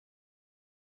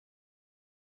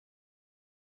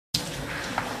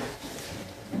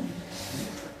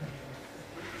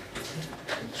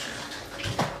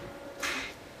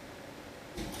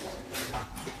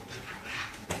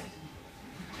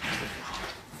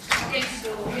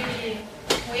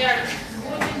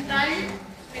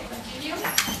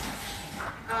presentation.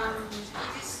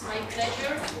 It is my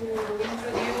pleasure to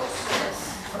introduce, as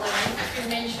I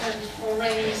mentioned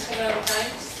already several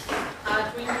times,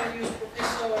 to introduce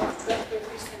Professor Dr.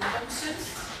 Thomsen,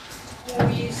 who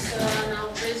is now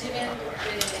president of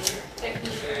the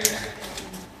Technical University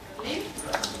in Berlin.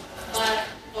 But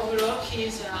overall, he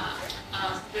is a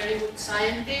very good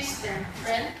scientist and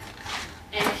friend,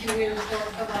 and he will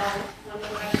talk about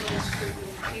monographs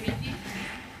productivity,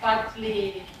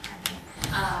 partly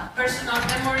personal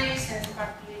memories and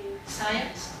partly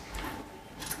science.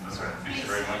 That's right. Thank you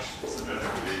very much. It's a bit of a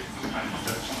kind of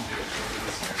introduction to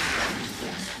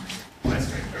Vice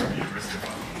Rector of the University of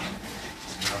London.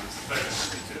 It's a pleasure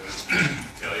to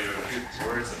tell you a few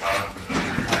words about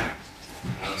time.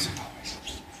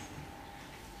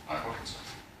 I hope it's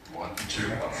 1,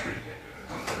 2, or 3.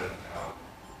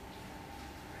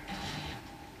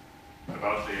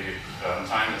 About the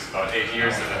time, it's about 8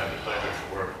 years that I had the pleasure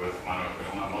to work with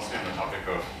MCardona, mostly on the topic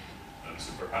of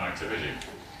superconductivity.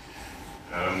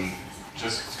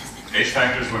 Just H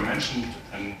factors were mentioned,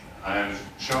 and I'm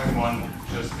showing one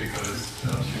just because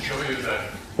to show you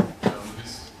that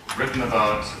it's written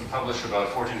about, published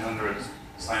about 1,400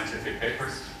 scientific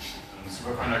papers.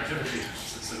 Superconductivity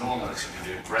is enormous, and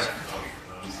the breadth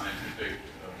of scientific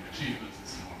achievements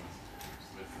is enormous,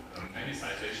 with many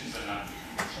citations, and I'm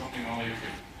showing only if you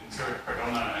insert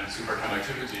Cardona and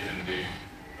superconductivity in the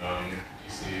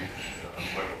PC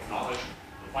web of knowledge,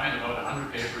 you'll find about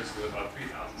 100 papers with about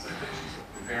 3,000 citations. So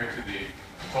compared to the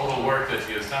total work that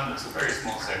he has done, it's a very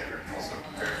small sector, and also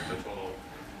compared to the total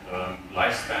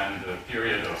lifespan, the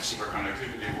period of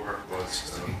superconductivity work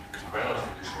was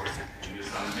relatively short, and he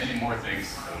has done many more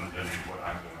things than what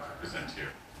I'm going to present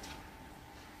here.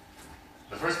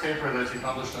 The first paper that he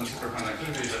published on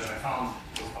superconductivity that I found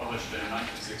was published in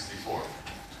 1964.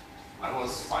 I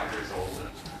was 5 years old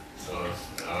then, so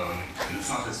and it's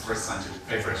not his first scientific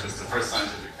paper, it's just the first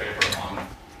scientific paper on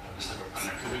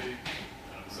superconductivity.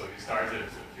 So he started a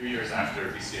few years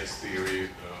after BCS theory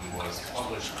was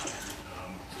published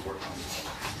to work on this.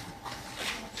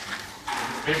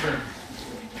 The paper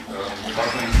without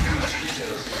going into too much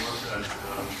details, he looked at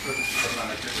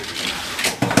superconductivity.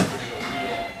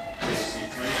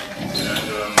 And I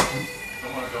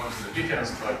don't want to go into the details,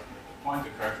 but the point, the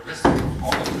characteristic of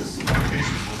all of this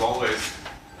publication was always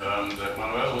that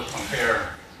Manuel would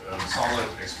compare solid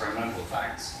experimental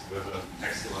facts with an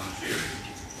excellent theory.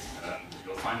 And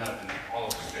you'll find that in all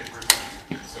of the papers.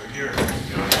 So here,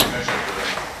 you measure the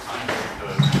time of the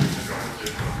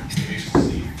derivative of the HC3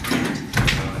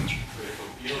 critical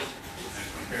field and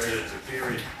compare it to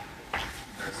theory.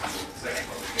 There's the second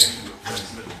publication with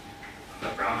Smith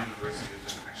at Brown University.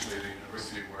 Actually, the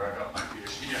university where I got my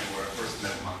PhD and where I first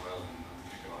met Manuel in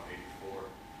about '84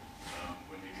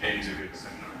 when he came to give a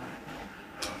seminar.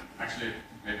 Actually,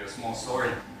 maybe a small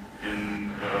story. I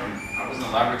was in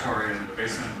a laboratory in the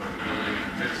basement of the building, in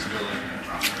the physics building at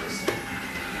Brown University,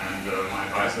 and my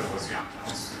advisor was Jan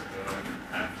Klaus.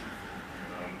 And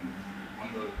on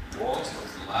the walls of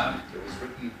the lab, there was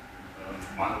written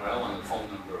Manuel and the phone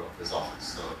number of his office.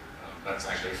 So that's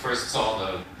actually, I first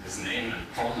saw his name and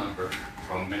phone number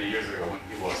from many years ago when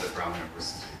he was at Brown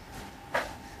University.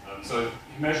 So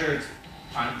he measured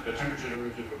the temperature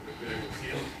derivative of the critical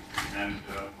field and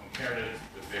compared it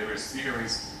with various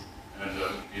theories. And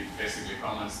he basically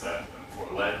comments that for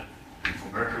lead and for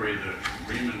mercury, the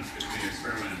agreement between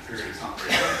experiment and theory is not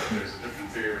very good, but there's a different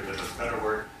theory that does better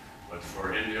work. But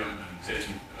for indium and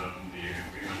tin, the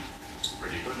agreement is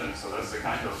pretty good. And so that's the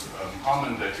kind of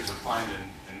comment that you would find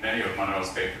in many of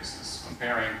Manuel's papers, is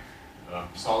comparing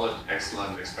solid,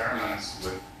 excellent experiments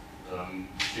with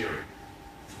theory.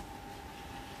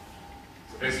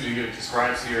 So basically, he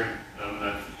describes here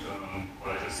that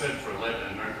what I just said for lead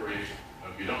and mercury,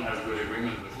 you don't have a good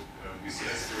agreement with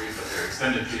BCS theories, but there are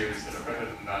extended theories that are better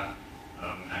than that.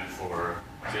 And for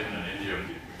tin and indium,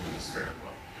 the agreement is fairly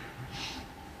well.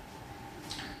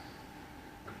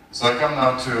 So I come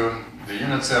now to the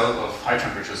unit cell of high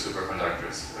temperature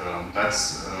superconductors.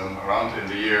 That's around in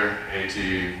the year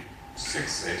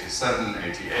 86, 87,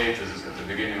 88. This is at the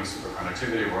beginning of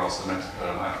superconductivity. We're also met,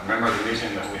 I remember the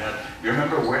meeting that we had. Do you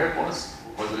remember where it was?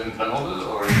 Was it in Grenoble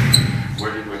or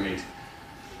where did we meet?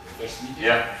 The first meeting?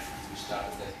 Yeah. We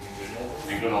started that in Grenoble.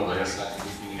 In Grenoble, yes.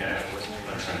 Yeah,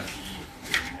 that's right.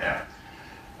 Yeah.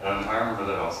 I remember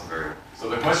that also very well. So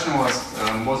the question was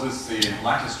this the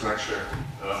lattice structure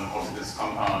of this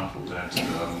compound that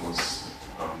was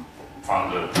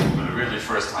found with the really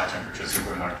first high temperature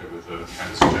superconductor with a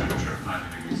transistor temperature of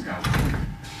 90 degrees Kelvin.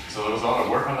 So there was a lot of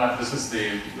work on that. This is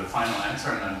the final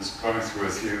answer, and I'm just going through a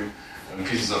few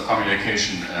pieces of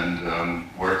communication and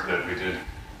work that we did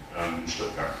in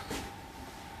Stuttgart.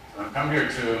 So I've come here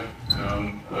to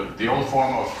the old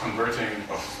form of converting,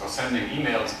 of sending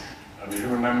emails. You do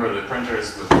remember the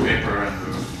printers with the paper and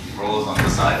the rolls on the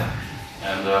side.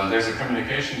 And there's a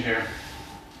communication here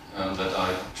that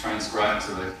I transcribed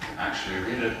so that you can actually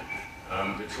read it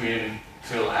between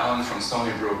Phil Allen from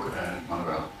Stony Brook and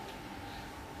Manuel.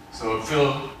 So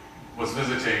Phil was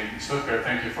visiting Stuttgart.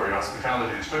 Thank you for your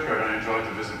hospitality in Stuttgart. I enjoyed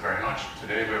the visit very much.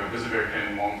 Today we have a visitor,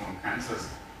 Ken Wong from Kansas,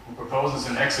 who proposes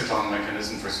an exciton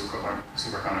mechanism for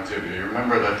superconductivity. You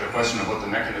remember that the question of what the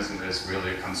mechanism is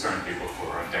really concerned people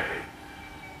for a decade.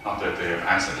 Not that they have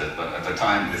answered it, but at the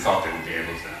time they thought they would be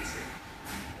able to answer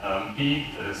it. He,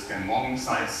 that is Ken Wong,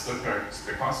 cites Stuttgart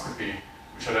spectroscopy,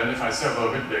 which identifies several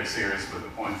Rydberg series with a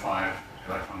 0.5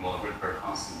 electron volt Rydberg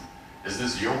constant. Is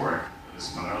this your work? This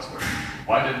is Manuel's work.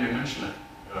 Why didn't you mention it?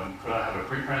 Could I have a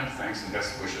preprint? Thanks and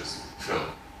best wishes, Phil.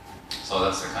 So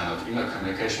that's the kind of email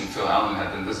communication. Phil Allen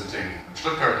had been visiting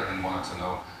Stuttgart and wanted to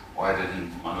know why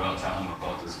didn't Manuel tell him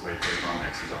about this great paper on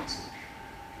excitons.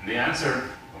 And the answer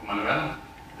of Manuel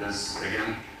is,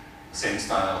 again, the same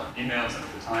style of emails at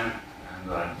the time,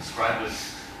 and I described it.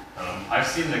 I've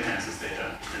seen the Kansas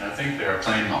data, and I think they are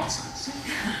plain nonsense.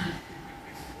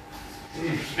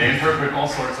 They interpret all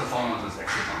sorts of phonons as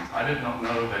excitons. I did not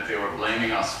know that they were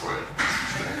blaming us for it.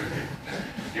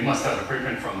 You must have a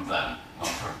preprint from them, not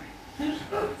from me.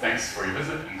 Thanks for your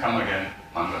visit, and come again,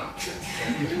 Manuel.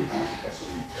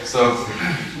 So,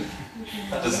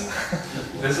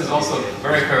 this is also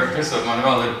very characteristic of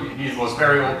Manuel, that he was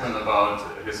very open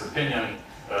about his opinion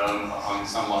on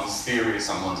someone's theory,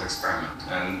 someone's experiment.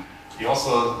 And he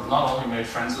also not only made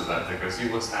friends with that, because he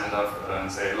would stand up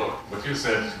and say, look, what you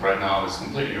said right now is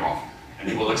completely wrong. And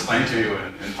he will explain to you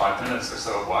in 5 minutes or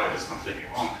so why it is completely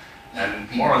wrong.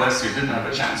 And more or less, you didn't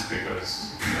have a chance,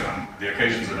 because the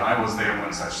occasions that I was there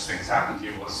when such things happened,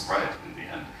 he was right in the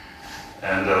end.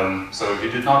 And so he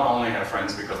did not only have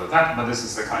friends because of that, but this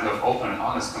is the kind of open and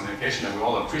honest communication that we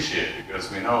all appreciate, because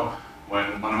we know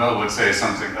when Manuel would say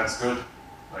something that's good,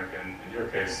 like in your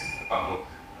case, Pablo,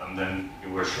 then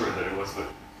you were sure that it was good.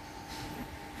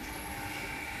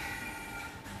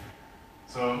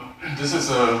 So this is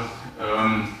a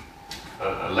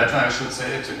letter, I should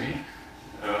say, to me.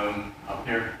 Up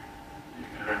here, you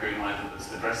can recognize it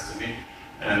as addressed to me.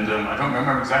 And I don't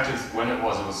remember exactly when it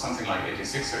was. It was something like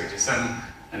 86 or 87.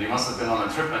 And he must have been on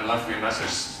a trip and left me a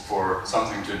message for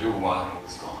something to do while I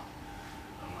was gone.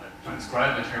 I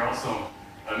transcribed it here also.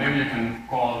 Maybe you can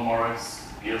call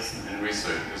Moritz Nielsen in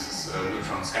research. This is a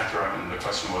neutron scatterer, and the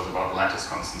question was about lattice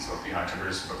constants of the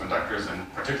high-temperature superconductors, and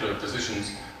particular positions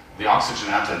of the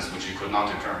oxygen atoms, which you could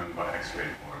not determine by X-ray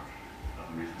for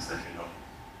reasons that you know.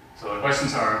 So the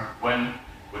questions are, when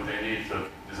would they need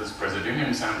this is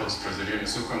praseodymium samples, praseodymium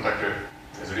superconductor,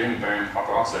 praseodymium barium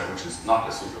copper oxide, which is not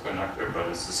a superconductor, but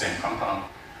it's the same compound.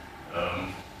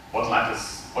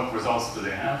 What results do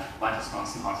they have? Lattice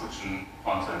constant, oxygen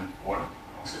content, or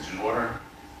oxygen order.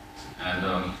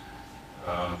 And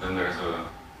then there's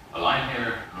a line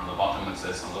here, and on the bottom it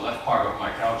says, on the left part of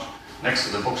my couch, next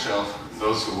to the bookshelf,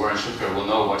 those who were in Stuttgart will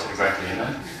know what exactly in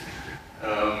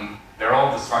it. They're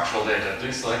all the structural data.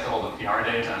 Please select all the PR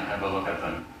data and have a look at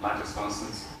them. Lattice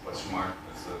constants, question mark,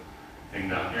 that's the thing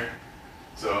down here.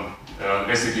 So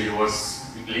basically he was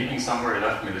leaving somewhere, he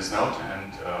left me this note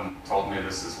and told me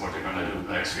this is what you're going to do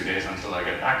the next few days until I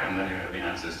get back, and then you have the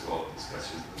answers to all of these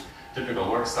questions. Typical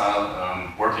work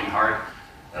style, working hard,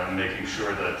 making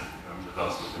sure that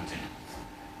results will continue.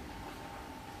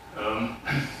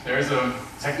 There's a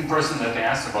second person that they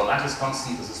asked about lattice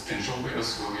constant. This is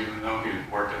Pinchovius, who you know, he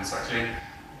worked in Saclay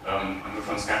on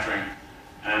neutron scattering.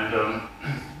 And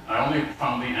I only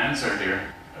found the answer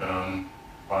here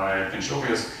by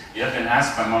Pinchovius. He had been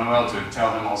asked by Manuel to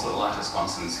tell him also the lattice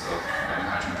constants of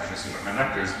high-temperature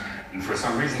superconductors. And for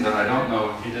some reason that I don't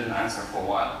know, he didn't answer for a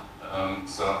while.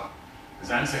 So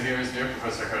his answer here is, dear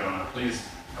Professor Cardona, please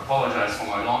apologize for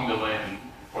my long delay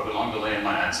for the long delay in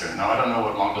my answer. Now I don't know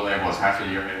what long delay was, half a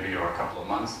year maybe, or a couple of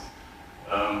months.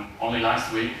 Only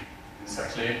last week in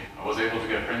Saclay, I was able to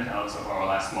get printouts of our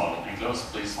last model. Enclosed,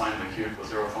 please find the cube for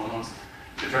 0 phonons,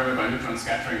 determined by neutron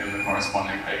scattering and the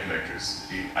corresponding eigenvectors.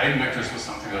 The eigenvectors was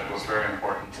something that was very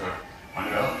important to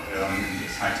Manuel in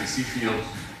this high TC field.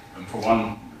 For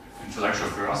one, intellectual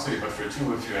curiosity, but for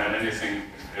two, if you had anything,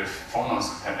 if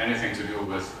phonons had anything to do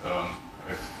with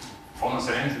phonons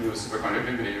had anything to do with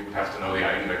superconductivity, you would have to know the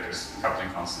eigenvectors, coupling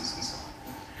constants, and so on.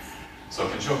 So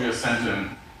Pinchovius sent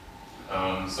him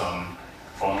some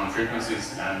phonon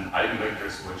frequencies and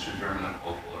eigenvectors which determine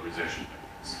all polarization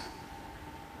vectors.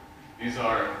 These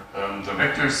are the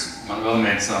vectors. Manuel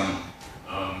made some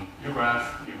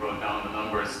U-graph. He wrote down the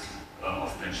numbers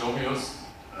of Pinchovius.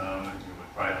 You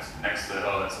would write next to it,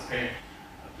 oh, that's okay.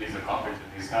 Please a copy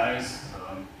to these guys.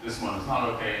 This one is not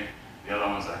okay. The other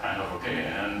ones are kind of okay.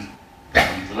 And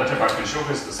the letter by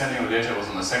Pinchovius, the sending of the data was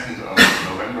on the 2nd of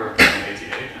November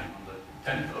 1988, and on the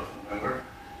 10th of November,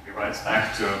 he writes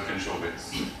back to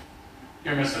Pinchovius.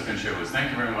 Dear Mr. Pinchovius,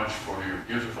 thank you very much for your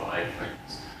beautiful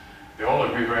eigenvectors. They all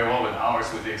agree very well with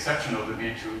ours, with the exception of the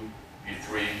B2,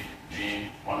 B3,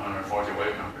 G140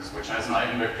 wave numbers, which has an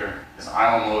eigenvector, as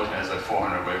IL mode has at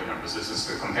 400 wave numbers. This is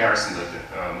the comparison that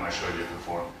I showed you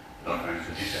before, without going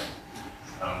into detail.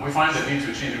 We find that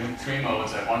B2, G3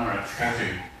 modes at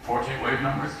 140 wave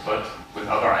numbers, but with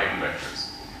other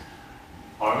eigenvectors.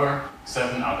 However,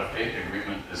 7 out of 8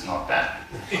 agreement is not bad.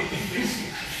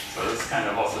 So that's kind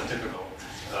of also typical.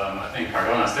 I think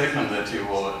Cardona's statement that he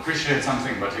will appreciate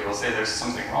something, but he will say there's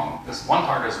something wrong. This one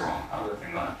part is wrong. Other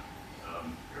thing that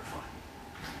you're fine.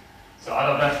 So out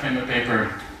of that came a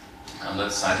paper, and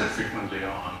that's cited frequently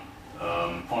on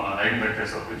phonon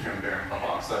eigenvectors of yttrium-bearing copper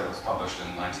oxide. It was published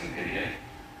in 1988.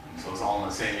 So it was all in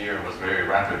the same year. It was very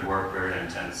rapid work, very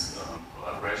intense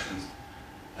collaborations.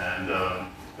 And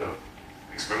the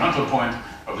experimental point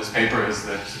of this paper is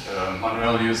that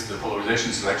Manuel used the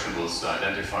polarization selection rules to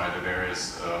identify the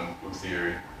various group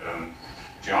theory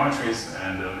geometries,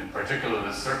 and in particular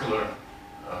the circular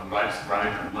right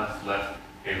and left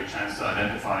gave a chance to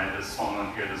identify this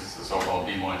phonon here. This is the so-called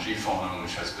B1G phonon,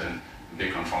 which has been a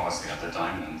big controversy at the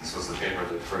time, and this was the paper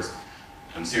that first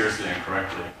seriously and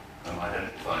correctly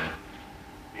identified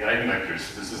the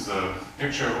eigenvectors. This is a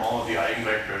picture of all of the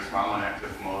eigenvectors, Raman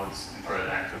active modes, infrared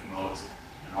active modes,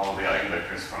 and all of the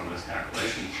eigenvectors from this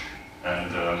calculation.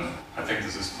 And I think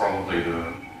this is probably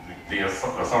the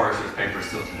authoritative paper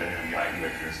still today on the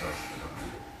eigenvectors of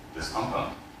this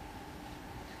compound.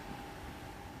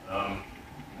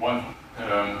 One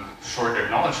short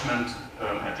acknowledgement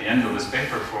at the end of this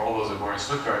paper for all those who are in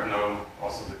Stuttgart know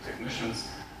also the technicians,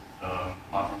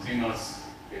 Martin Siemens,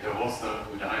 Peter Wolster,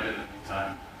 who died in the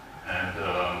meantime,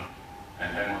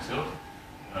 and Helmut Hill.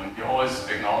 You always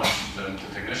acknowledge the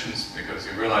technicians because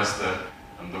you realize that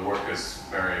the work is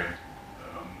very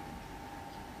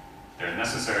they're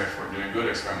necessary for doing good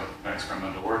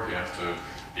experimental work. You have to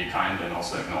be kind and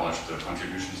also acknowledge the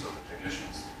contributions of the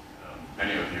technicians.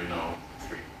 Many of you know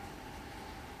 3.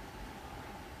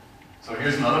 So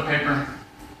here's another paper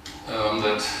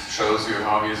that shows you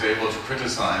how he is able to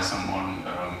criticize someone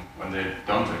when they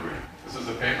don't agree. This is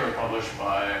a paper published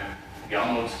by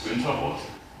Gernot Güntherroth.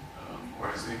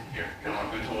 Where is he? Here,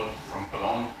 Gernot Güntherroth from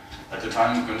Cologne. At the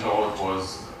time, Güntherroth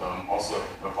was also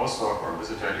a postdoc or a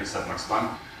visitor at least at Max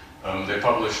Planck. They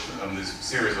published this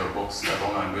series of books,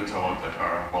 Cardona and Güntherroth, that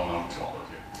are well known to all of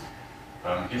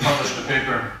you. He published a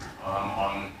paper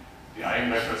on the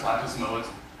eigenvectors lattice modes,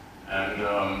 and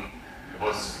it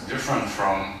was different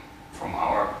from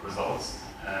our results.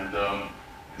 And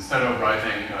instead of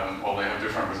writing, well, they have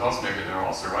different results, maybe they're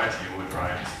also right, you would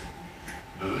write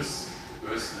this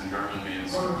in German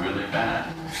means really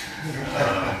bad.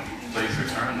 Please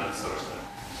return, that's sort of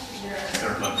the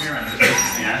circle up here, and this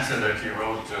is the answer that he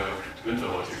wrote to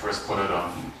Güntherroth. He first put it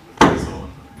on the pencil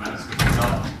and the manuscript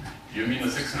itself. You mean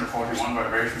the 641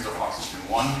 vibrations of oxygen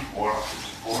 1 or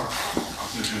oxygen 4?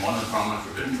 Oxygen 1 is common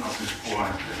forbidden, oxygen 4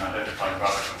 has been identified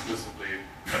rather conclusively,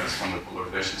 that is from the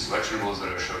polarization selection rules that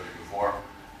I showed you before,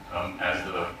 as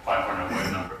the 500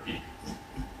 wave number peak.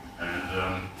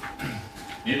 And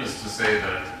needless to say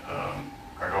that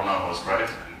Cardona was right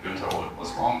and Güntherroth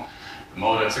was wrong. The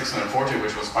mode at 640,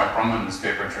 which was quite prominent in this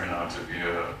paper, turned out to be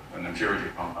an impurity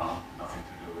compound, nothing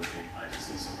to do with the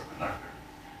ITC superconductor.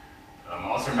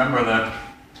 Also remember that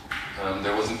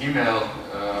there was an email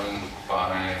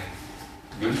by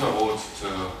Güntherroth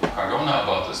to Cardona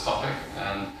about this topic,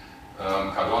 and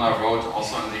Cardona wrote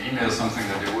also in the email something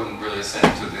that he wouldn't really send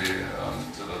to the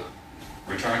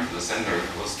return to the sender.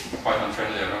 It was quite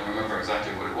unfriendly. I don't remember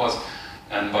exactly what it was.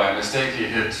 And by mistake, he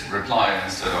hit reply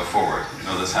instead of forward. You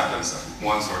know, this happens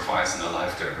once or twice in a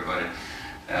life to everybody.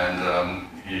 And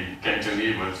he came to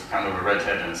me with kind of a red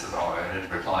head and said, oh, I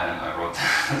hit reply, and I wrote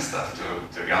stuff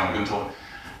to Gernot Güntherroth.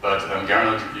 But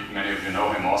Gernot, many of you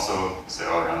know him, also said,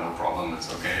 oh, yeah, no problem,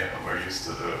 it's okay. We're used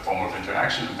to the form of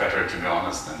interaction. Better to be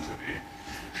honest than to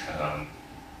be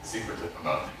secretive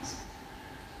about things.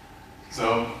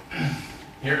 So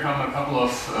here come a couple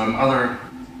of other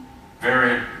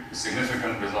very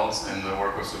significant results in the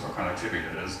work of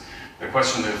superconductivity. That is, the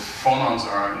question if phonons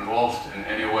are involved in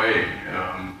any way,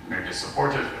 maybe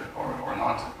supported or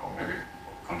not, or maybe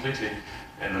completely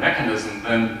in the mechanism,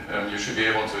 then you should be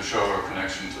able to show a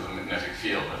connection to the magnetic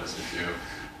field. That is, if you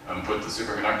put the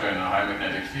superconductor in a high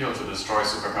magnetic field to destroy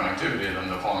superconductivity, then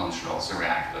the phonons should also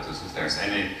react. That is, if there's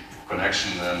any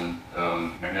connection, then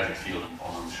magnetic field and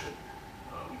phonons should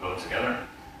go together.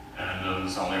 And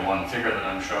there's only one figure that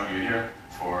I'm showing you here.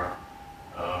 For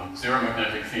zero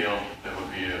magnetic field, there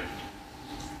would be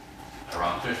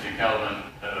around 50 Kelvin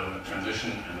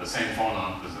transition, and the same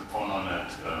phonon, there's a phonon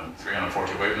at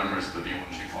 340 wave numbers, the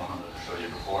D1G phonon that I showed you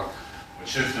before, would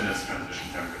shift in its transition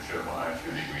temperature by a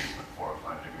few degrees, like 4 or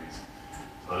 5 degrees.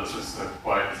 So this is a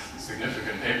quite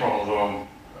significant paper, although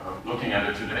looking at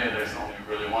it today, there's only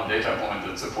really one data point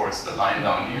that supports the line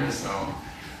down here. So,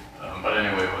 but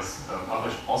anyway, it was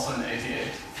published also in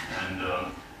 '88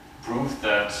 and proved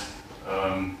that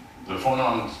the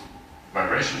phonon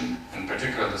vibration, in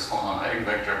particular this phonon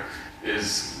eigenvector,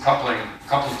 is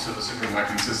coupled to the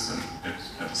superconducting system. It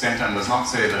at the same time does not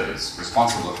say that it's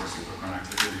responsible for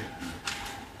superconductivity.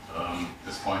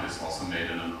 This point is also made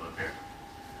in another paper.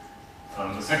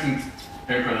 The second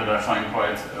paper that I find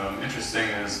quite interesting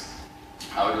is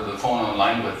how do the phonon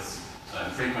line widths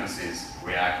and frequencies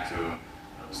react to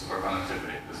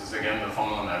superconductivity. This is again the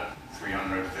phonon at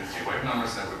 350 wave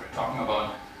numbers that we've been talking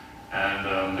about.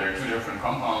 And there are two different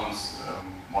compounds.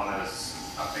 One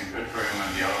is, I think, yttrium,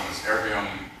 and the other one is erbium,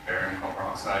 barium copper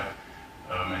oxide.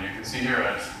 And you can see here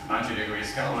at 90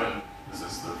 degrees Kelvin, this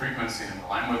is the frequency and the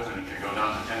line width, and if you go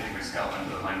down to 10 degrees Kelvin,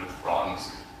 the line width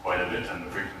broadens quite a bit, and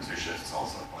the frequency shifts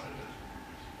also quite a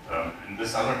bit. In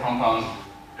this other compound,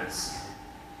 it's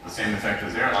the same effect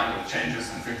as there. Line width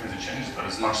changes and frequency changes, but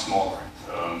it's much smaller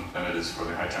than it is for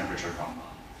the high temperature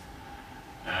compound.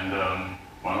 And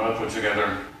Manuel put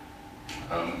together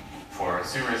for a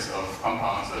series of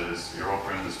compounds, that is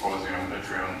europium, dysprosium,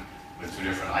 yttrium, with two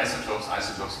different isotopes.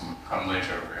 Isotopes will come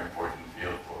later, a very important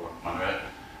field for Manuel.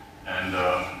 And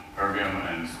erbium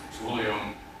and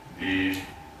thulium, the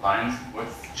line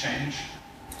width change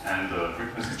and the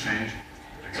frequency change,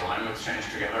 the line width change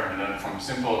together, and then from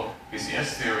simple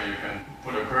BCS theory, you can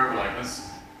put a curve like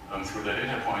this through the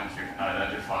data point. You can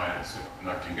identify a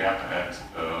superconducting gap at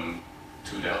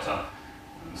 2 delta.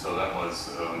 And so that was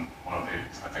one of the,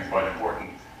 I think, quite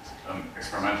important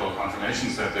experimental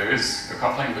confirmations that there is a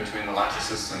coupling between the lattice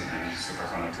system and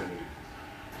superconductivity.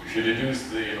 If you deduce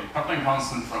the coupling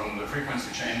constant from the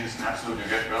frequency changes in absolute, you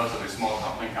get relatively small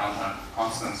coupling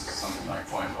constants, something like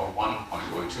 0.01,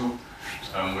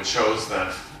 0.02, which shows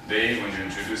that they, when you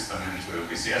introduce them into a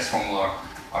BCS formula,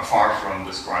 are far from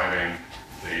describing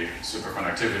the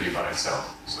superconductivity by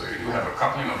itself. So you do have a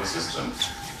coupling of the system.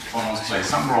 Phonons play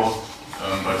some role,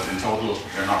 but in total,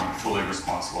 they're not fully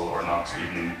responsible, or not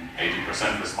even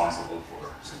 80% responsible for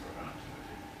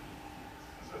superconductivity.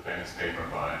 There's a famous paper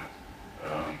by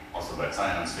also by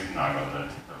Zein and Sweetnagel that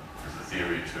is a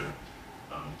theory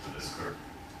to this curve.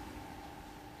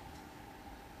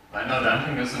 Linear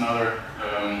damping is another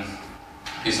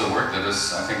piece of work that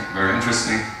is, I think, very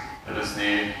interesting. That is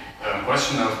the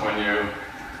question of when you,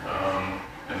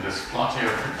 in this plot here,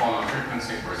 phonon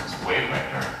frequency versus wave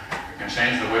vector, you can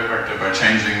change the wave vector by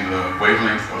changing the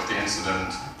wavelength of the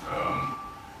incident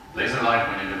laser light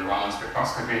when you do the Raman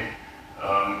spectroscopy.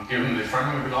 Given the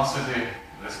Fermi velocity,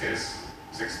 in this case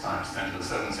 6 times 10 to the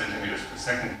 7 centimeters per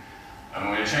second,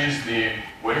 when you change the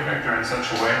wave vector in such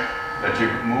a way that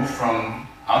you move from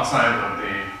outside of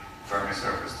the Fermi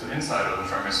surface to inside of the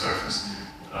Fermi surface,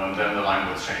 then the line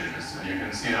width changes. And you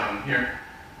can see down here,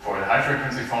 for the high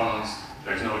frequency phonons,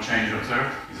 there's no change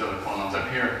observed. These are the phonons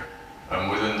up here.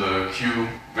 Within the Q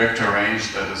vector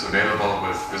range that is available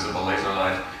with visible laser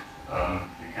light,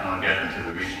 you cannot get into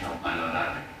the region of linear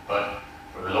damping. But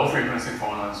for the low frequency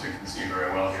phonons, you can see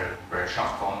very well here, very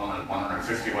sharp phonon at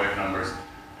 150 wave numbers,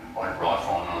 and quite broad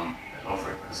phonon at low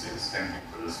frequencies. Same thing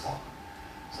for this phonon.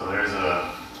 So there's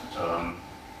a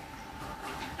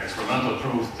experimental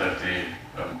proof that the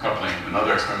coupling,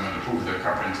 another experimental proof that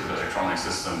coupling to the electronic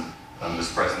system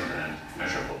is present and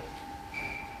measurable.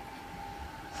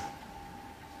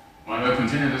 I'm going to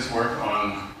continue this work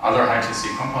on other high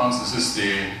TC compounds. This is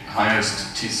the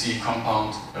highest TC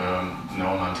compound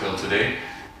known until today,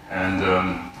 and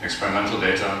experimental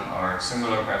data are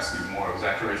similar, perhaps even more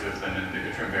exaggerated than in the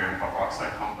yttrium barium copper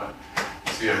oxide compound.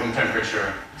 You see at room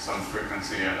temperature some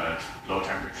frequency, and at low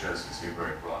temperatures you see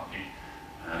very broad peak.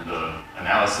 And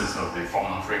analysis of the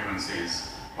phonon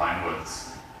frequencies, line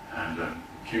widths, and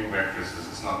Q vectors. This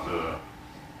is not the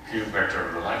Q vector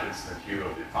of the light, it's the Q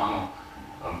of the funnel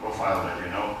profile that you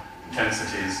know,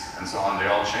 intensities and so on. They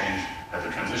all change at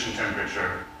the transition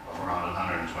temperature of around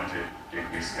 120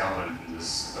 degrees Kelvin in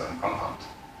this compound.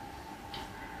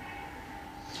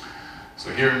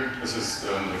 So here, this is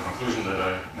the conclusion that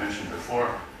I mentioned before.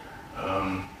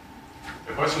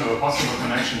 the question of a possible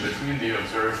connection between the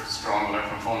observed strong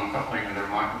electron-phonon coupling and the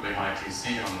remarkably high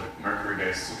TC on the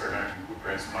mercury-based superconducting group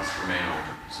rates must remain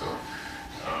open. So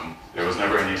there was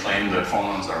never any claim that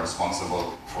phonons are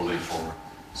responsible fully for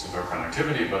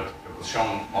superconductivity, but it was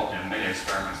shown in many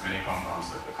experiments, many compounds,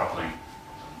 that the coupling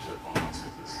to phonons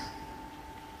exists.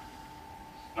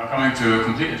 Now coming to a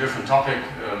completely different topic,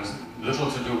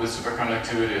 little to do with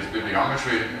superconductivity is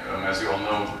bibliometry. As you all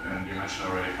know, and you mentioned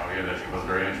already, Javier, that he was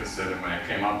very interested in when it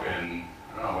came up in,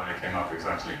 I don't know when it came up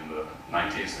exactly, in the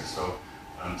 90s or so,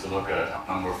 to look at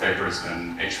a number of papers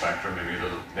in H factor, maybe a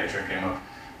little later came up.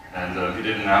 And he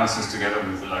did an analysis together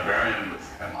with the librarian,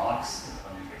 with Alex,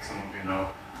 that some of you know,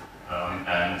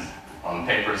 and on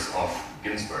papers of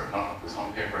Ginsberg, not his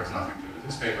own papers, nothing to do with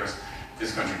his papers.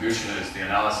 His contribution is the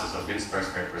analysis of Ginsberg's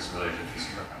papers related to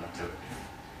superconductivity.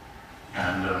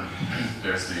 And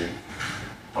there's the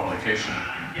publication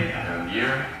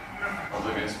year of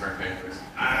the Ginsberg papers.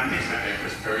 These are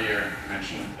papers per year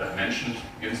that mentioned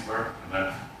Ginsberg, and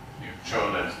that you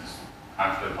show that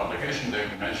after the publication they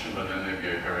were mentioned, but then there'd be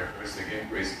a characteristic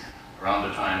increase around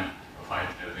the time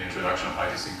of the introduction of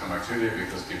high-TC conductivity,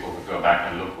 because people would go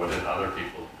back and look what did other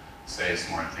people say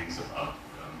smart things about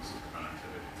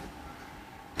superconductivity.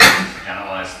 We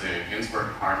analyzed the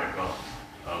Ginsberg article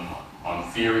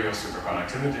on theory of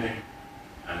superconductivity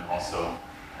and also on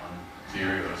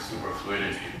theory of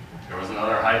superfluidity. There was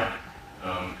another hype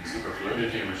in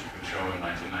superfluidity which you could show in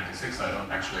 1996. I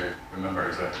don't actually remember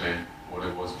exactly what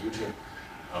it was due to.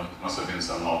 It must have been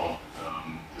some novel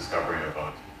discovery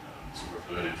about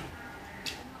superfluidity.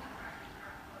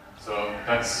 So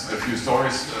that's a few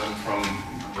stories from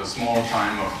the small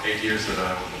time of 8 years that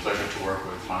I had the pleasure to work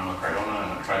with MCardona,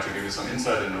 and I tried to give you some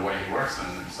insight in the way he works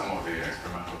and some of the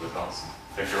experimental results.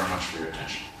 Thank you very much for your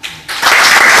attention.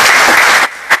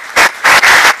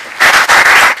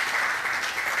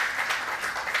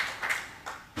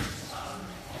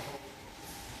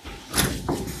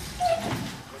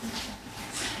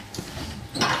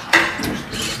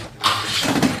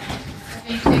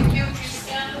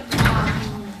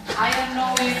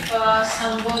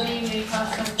 Somebody may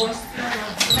have some question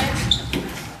or comments.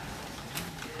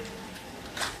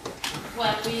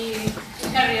 Well, we